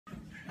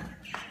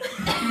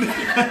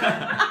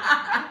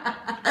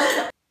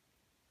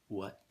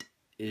What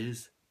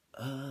is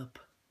up?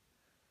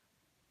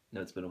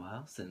 No, it's been a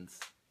while since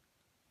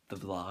the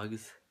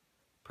vlogs.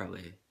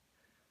 Probably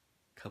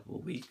a couple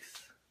of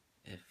weeks,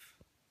 if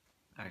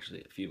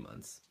actually a few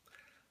months.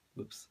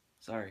 Whoops,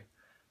 sorry.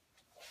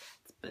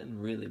 It's been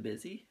really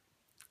busy,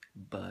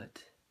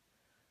 but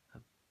I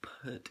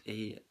put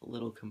a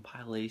little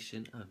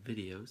compilation of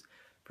videos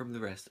from the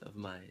rest of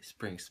my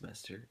spring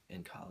semester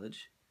in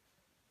college,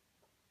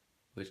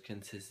 which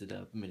consisted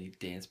of many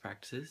dance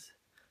practices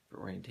for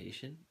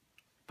orientation,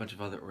 a bunch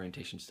of other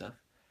orientation stuff,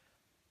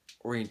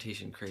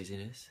 orientation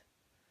craziness,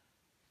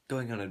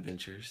 going on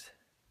adventures.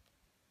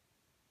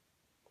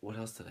 What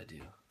else did I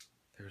do?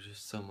 There was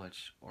just so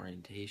much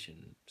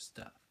orientation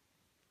stuff.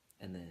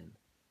 And then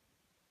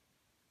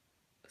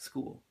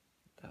school,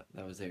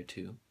 that was there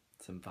too.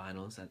 Some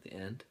finals at the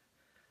end,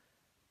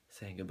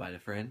 saying goodbye to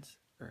friends,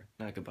 or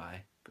not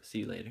goodbye, but see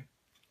you later.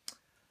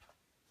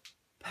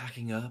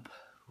 Packing up,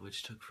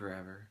 which took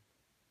forever,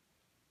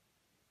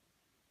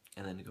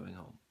 and then going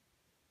home.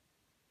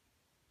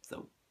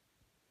 So,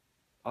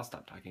 I'll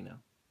stop talking now.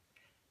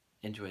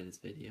 Enjoy this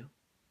video.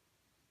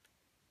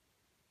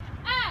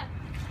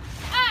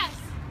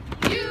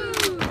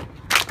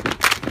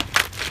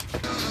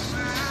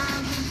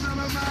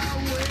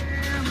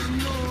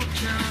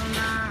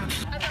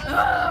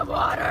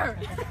 Water!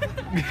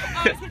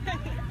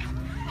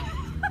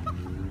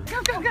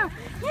 Go, go, go!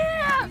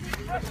 Yeah!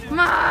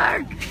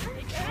 Mark!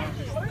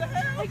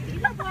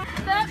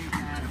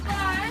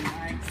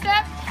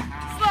 Step,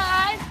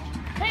 slide,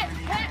 hit,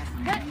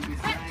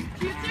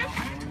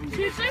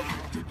 future.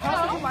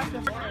 Oh,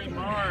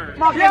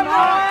 Mark! Yeah,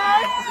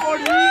 Mark!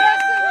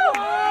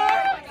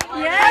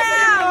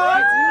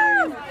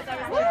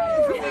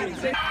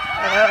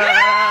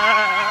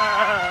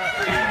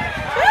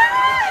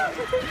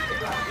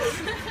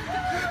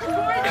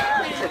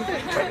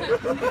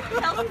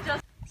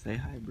 Say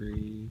hi,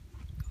 Bree.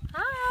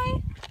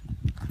 Hi!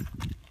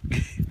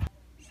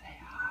 Say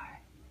hi.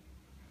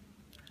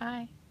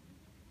 Hi.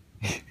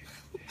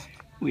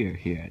 We are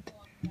here at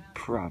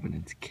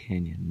Providence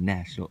Canyon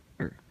National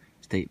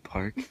State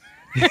Park.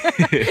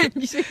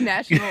 You say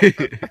national.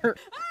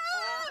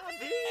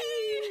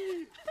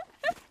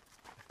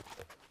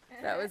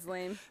 That was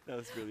lame. That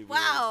was really weird.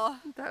 Wow.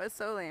 That was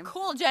so lame.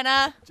 Cool,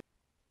 Jenna.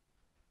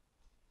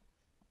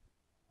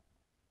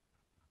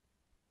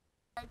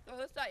 I throw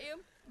this at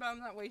you, but I'm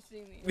not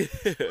wasting these.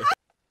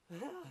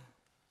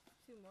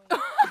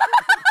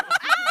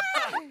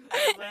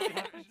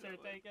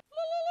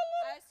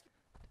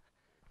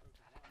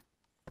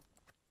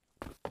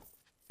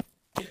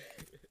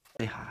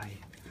 Say hi.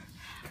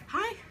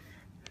 Hi.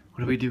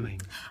 What are we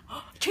doing?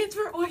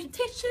 Transfer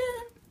orientation.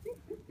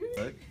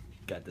 Look,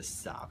 got the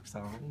socks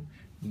on,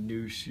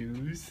 new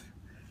shoes,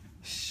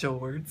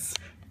 shorts,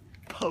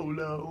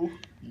 polo.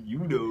 You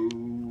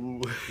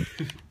know.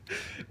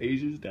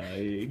 Asia's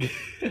dying.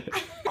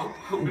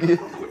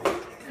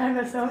 Hi,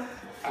 myself.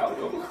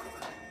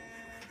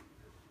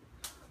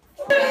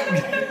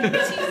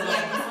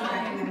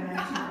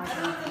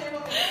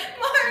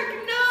 Mark,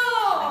 no!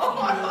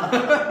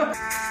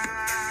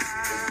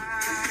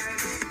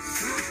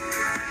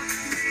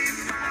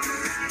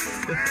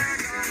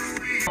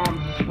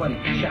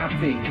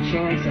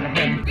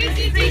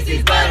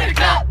 Reese's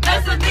Buttercup,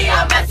 mess with me,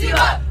 I'll mess you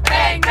up.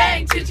 Bang,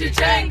 bang,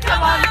 choo-choo-chang,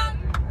 come on.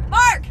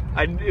 Mark!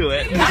 I knew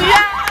it.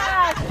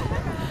 Yes!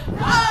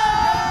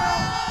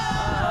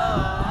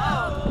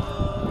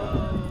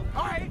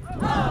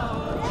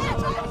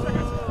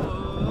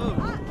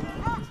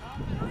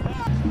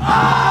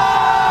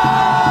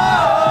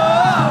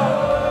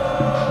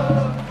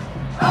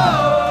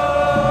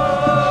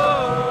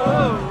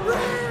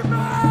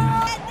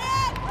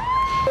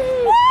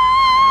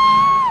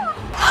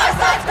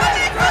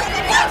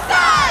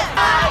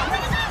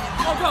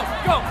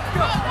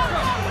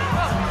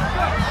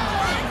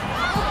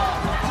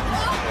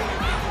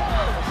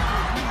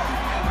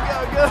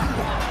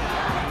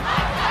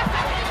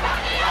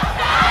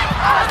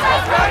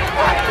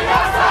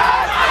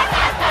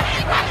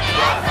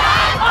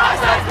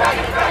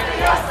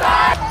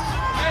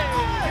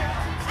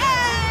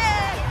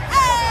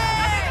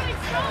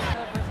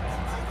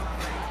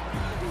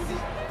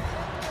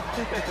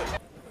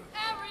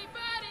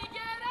 Everybody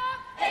get up!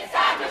 It's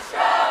time to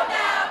stroll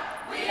now.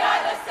 We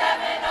are the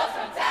Seminoles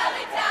from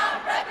Tallytown,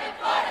 repping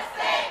for the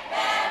state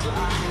band.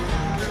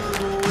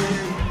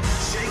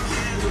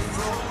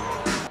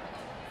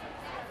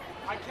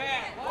 I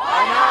can't. Why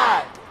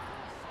not?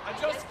 I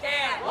just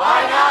can't. Why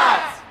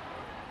not?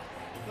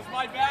 Because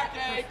my back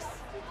aches,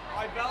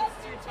 my belt's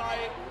too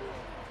tight,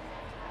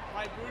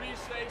 my booty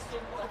shakes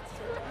too much.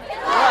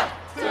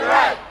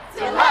 Left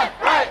to right,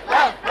 right,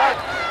 left, right.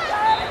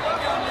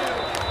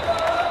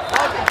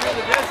 Welcome to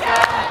the disco.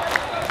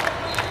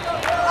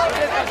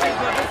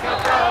 The disco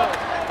pro.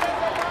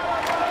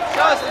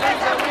 Show us the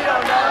things that we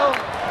don't know.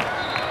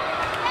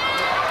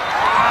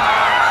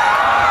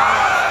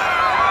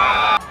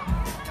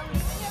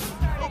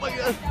 Oh my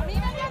god.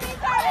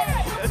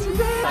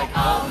 Like,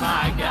 oh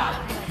my god,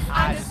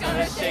 I'm just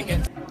gonna shake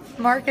it.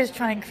 Mark is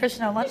trying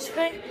Krishna lunch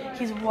today.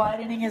 He's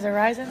widening his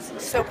horizons.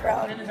 So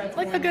proud.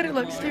 Look how good it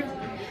looks too.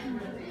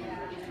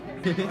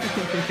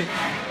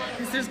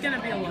 There's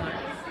gonna be a lot.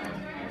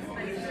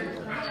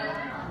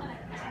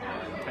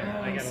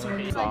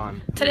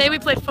 Today we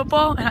played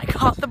football and I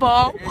caught the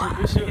ball.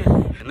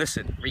 And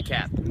listen,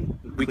 recap.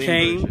 We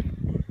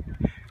came,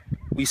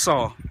 we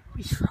saw,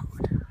 We strode.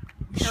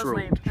 we That was strode,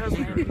 lame. That was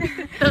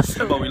lame. That was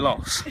so but we lame.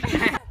 lost.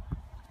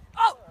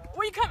 Oh,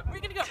 where you coming? Where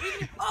you gonna go? Where you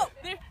gonna... Oh,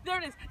 there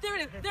it is. There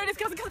it is. There it is.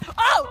 Cousin.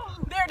 Oh,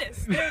 there it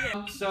is. There it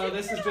is. So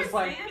this is just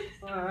like.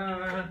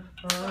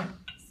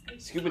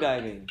 Scuba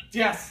diving.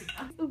 Yes.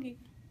 Oogie.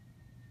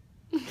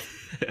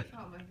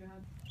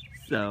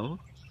 So,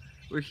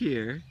 we're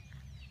here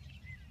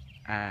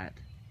at,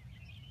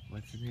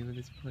 what's the name of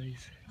this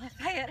place?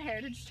 Lafayette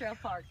Heritage Trail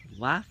Park.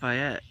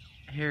 Lafayette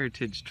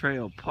Heritage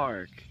Trail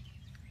Park.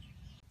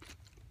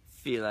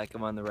 Feel like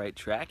I'm on the right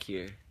track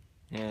here.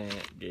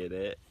 Get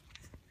it?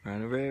 We're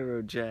on a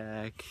railroad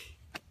jack.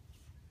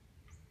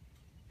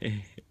 Oh.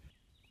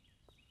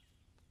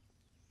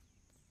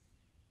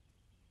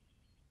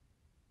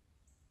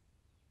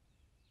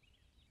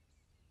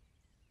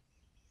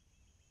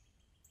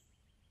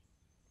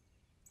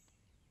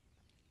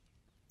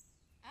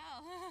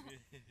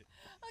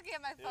 Looking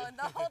at my phone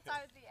the whole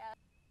time at the end.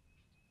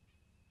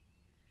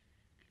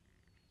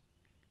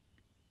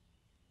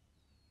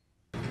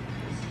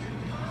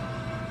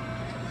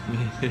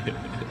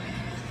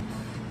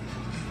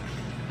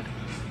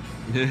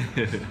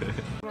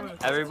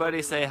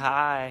 Everybody say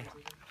hi.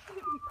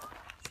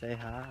 Say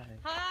hi.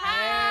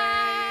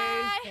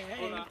 Hi.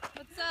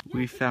 What's up?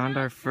 We found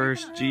our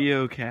first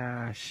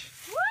geocache.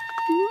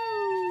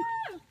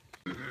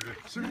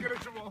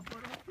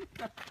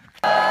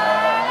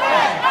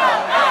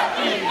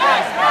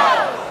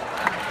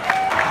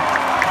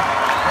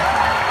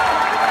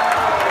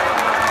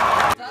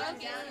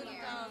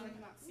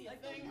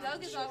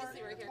 Doug is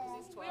obviously right here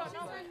because he's 12.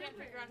 I can't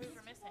figure out who's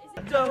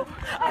missing. So,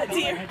 a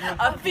deer,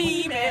 a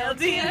female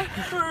deer,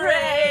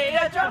 ready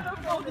to drop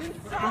a golden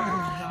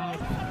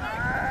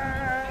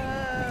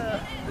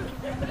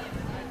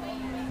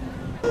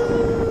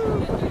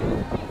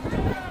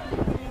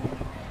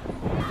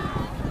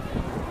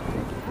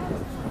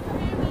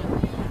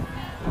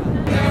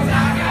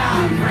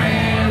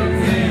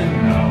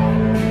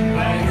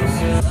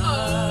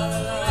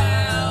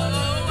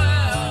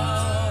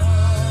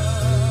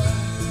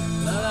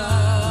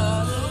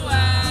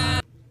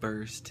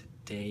First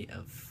day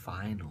of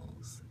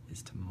finals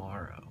is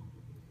tomorrow.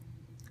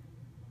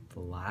 The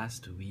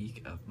last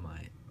week of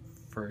my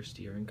first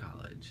year in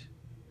college.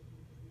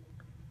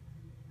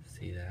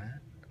 See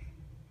that?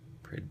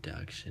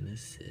 Production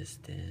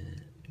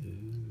assistant.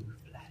 Ooh,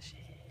 flashy.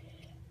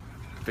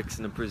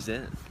 Fixing to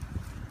present.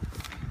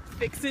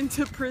 Fixing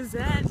to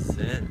present.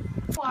 Present.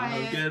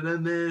 I'm gonna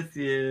miss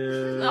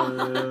you.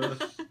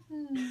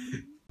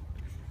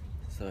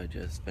 So I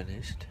just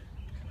finished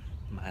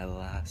my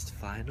last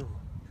final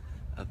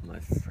of my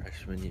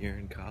freshman year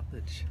in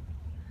college.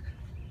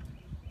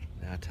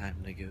 Now time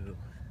to go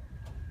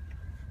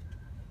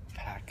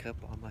pack up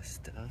all my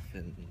stuff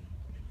and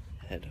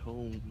head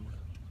home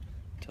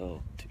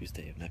till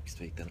Tuesday of next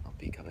week. Then I'll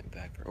be coming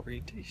back for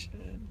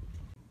orientation.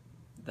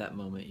 That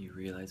moment you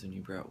realize when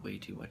you brought way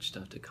too much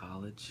stuff to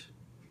college.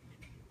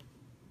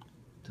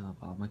 Still have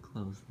all my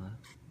clothes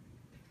left.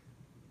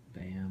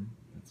 Bam,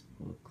 that's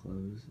full of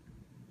clothes.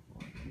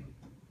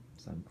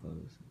 Some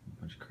clothes,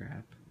 a bunch of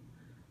crap.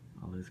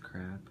 All this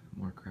crap,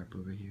 more crap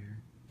over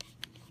here.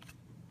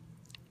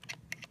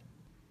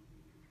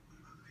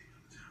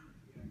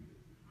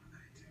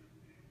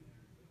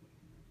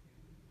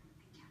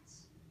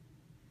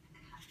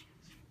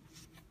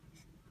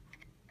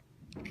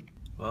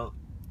 Well,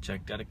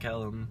 checked out of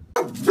Kellum.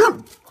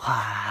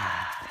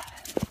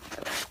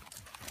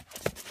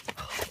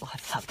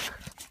 What's up?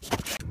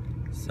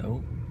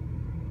 So,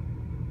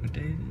 what day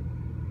is it?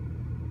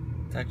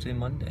 It's actually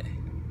Monday.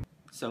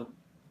 So,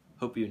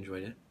 hope you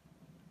enjoyed it.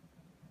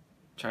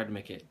 Tried to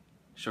make it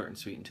short and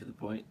sweet and to the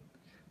point.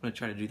 I'm gonna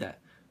try to do that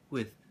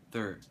with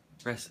the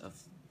rest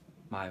of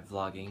my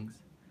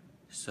vloggings,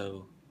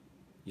 so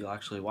you'll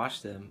actually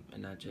watch them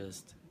and not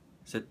just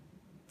sit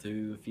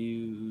through a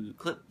few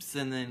clips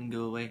and then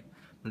go away.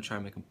 I'm gonna try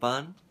to make them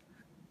fun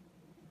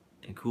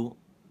and cool.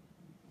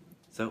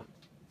 So,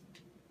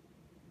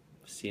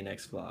 see you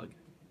next vlog.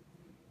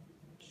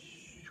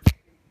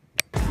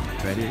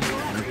 Ready?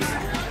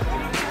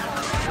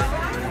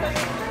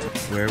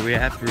 Where are we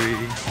at,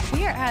 Bree?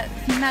 We are at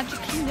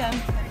Magic Kingdom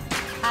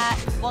at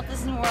Walt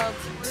Disney World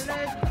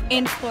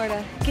in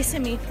Florida.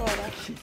 Kissimmee, Florida.